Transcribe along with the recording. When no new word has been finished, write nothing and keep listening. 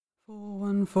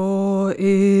414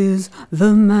 is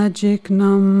the magic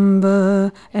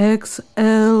number,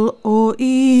 XL or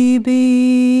EB.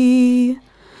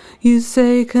 You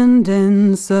say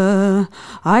condenser,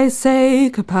 I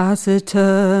say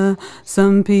capacitor,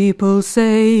 some people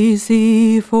say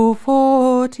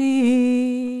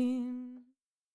C440.